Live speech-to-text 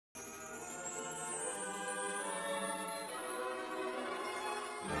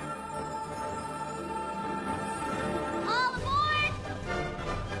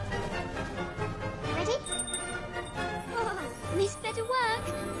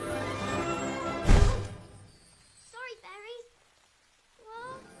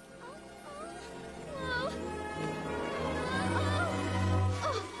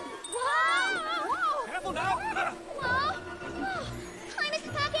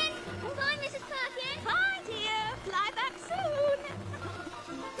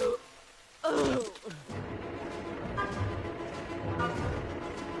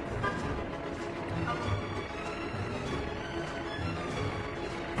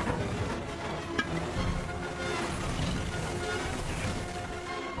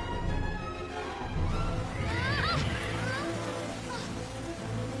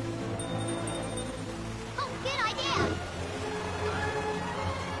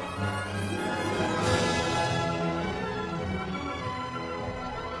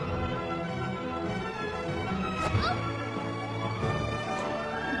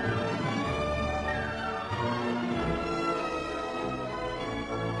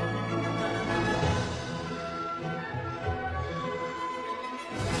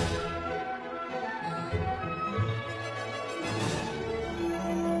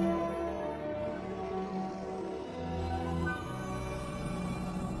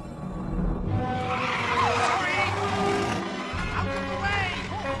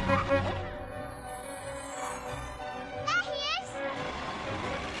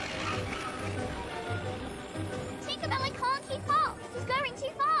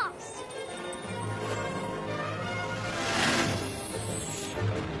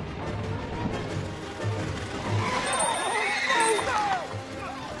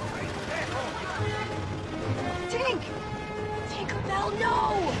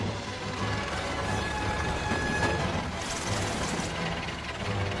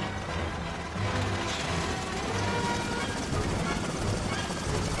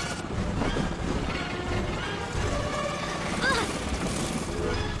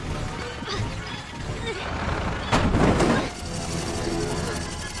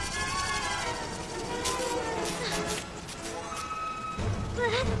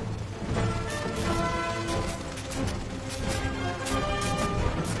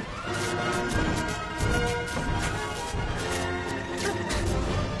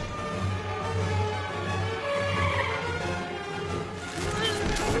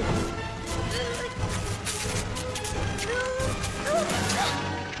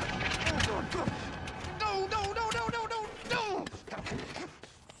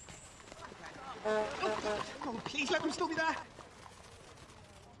Please let them still be there.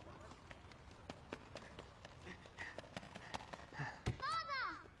 Father!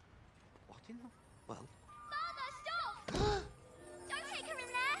 What in the world? Father, stop! Don't take her in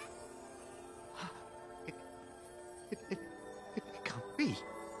there! It can't be.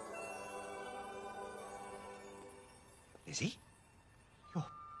 Lizzie? You're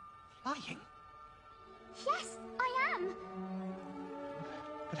flying? Yes, I am.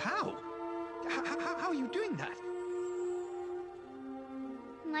 But how? How are you doing that?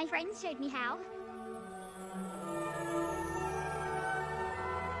 My friends showed me how.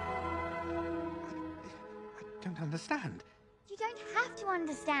 I don't understand. You don't have to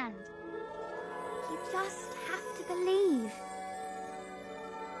understand. You just have to believe.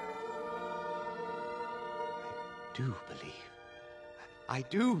 I do believe. I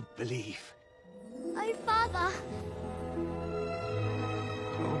do believe. Oh, Father!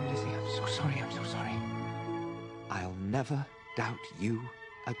 Oh, Lizzie, I'm so sorry, I'm so sorry. I'll never doubt you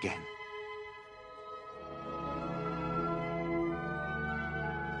again.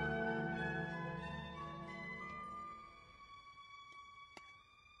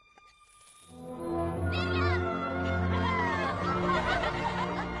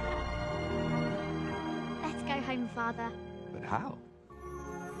 Let's go home, Father. But how?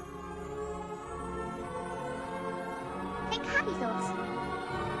 Think happy thoughts.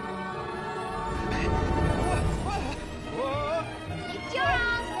 Lift your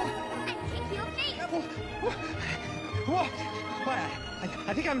arms and kick your feet. What? Why,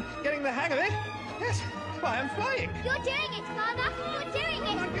 I think I'm getting the hang of it. Yes, why, I'm flying. You're doing it, Father. You're doing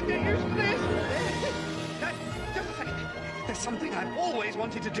I it. can get used to this. Just a second. There's something I've always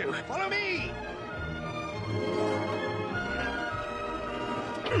wanted to do. Follow me.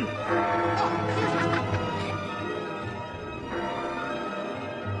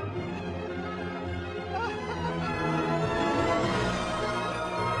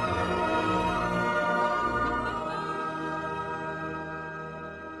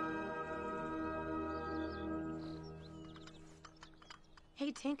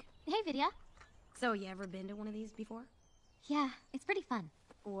 Hey, Tink. Hey, Vidya. So, you ever been to one of these before? Yeah, it's pretty fun.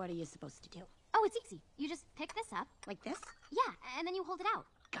 What are you supposed to do? Oh, it's easy. You just pick this up. Like this? Yeah, and then you hold it out.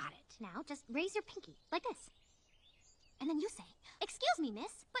 Got it. Now, just raise your pinky, like this. And then you say, "Excuse me,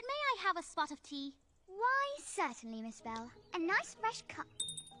 miss, but may I have a spot of tea?" Why, certainly, Miss Bell. A nice fresh cup.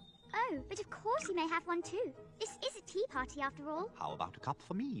 Oh, but of course you may have one too. This is a tea party after all. How about a cup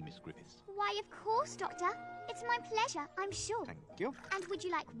for me, Miss Griffiths? Why, of course, Doctor. It's my pleasure, I'm sure. Thank you. And would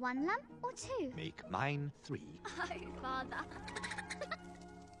you like one lump or two? Make mine 3. Oh, Father.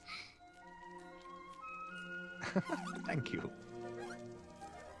 Thank you.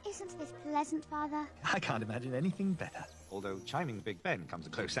 Isn't this pleasant, Father? I can't imagine anything better. Although chiming Big Ben comes a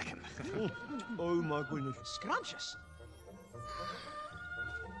close second. Oh my goodness. Scrumptious.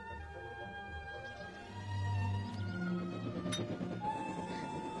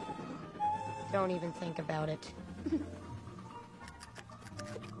 Don't even think about it. So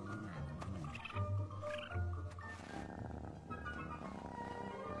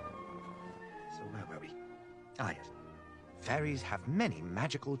where were we? Ah, yes. Fairies have many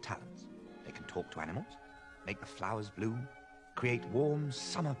magical talents. They can talk to animals, make the flowers bloom, create warm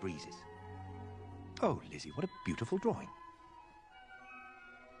summer breezes. Oh, Lizzie, what a beautiful drawing.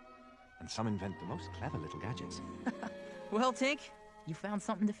 And some invent the most clever little gadgets. Well, Tink, you found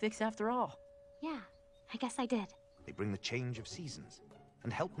something to fix after all. Yeah, I guess I did. They bring the change of seasons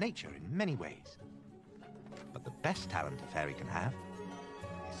and help nature in many ways. But the best talent a fairy can have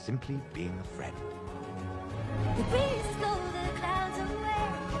is simply being a friend. The breezes blow the clouds away.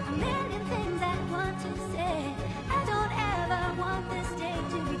 A million things I want to say. I don't ever want this day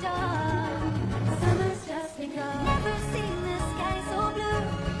to be done. Summer's just begun. Never seen the sky so blue.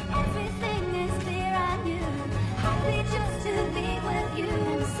 Everything is clear, I knew. Happy just to be with you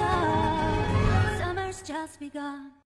in the sun. Summer's just begun.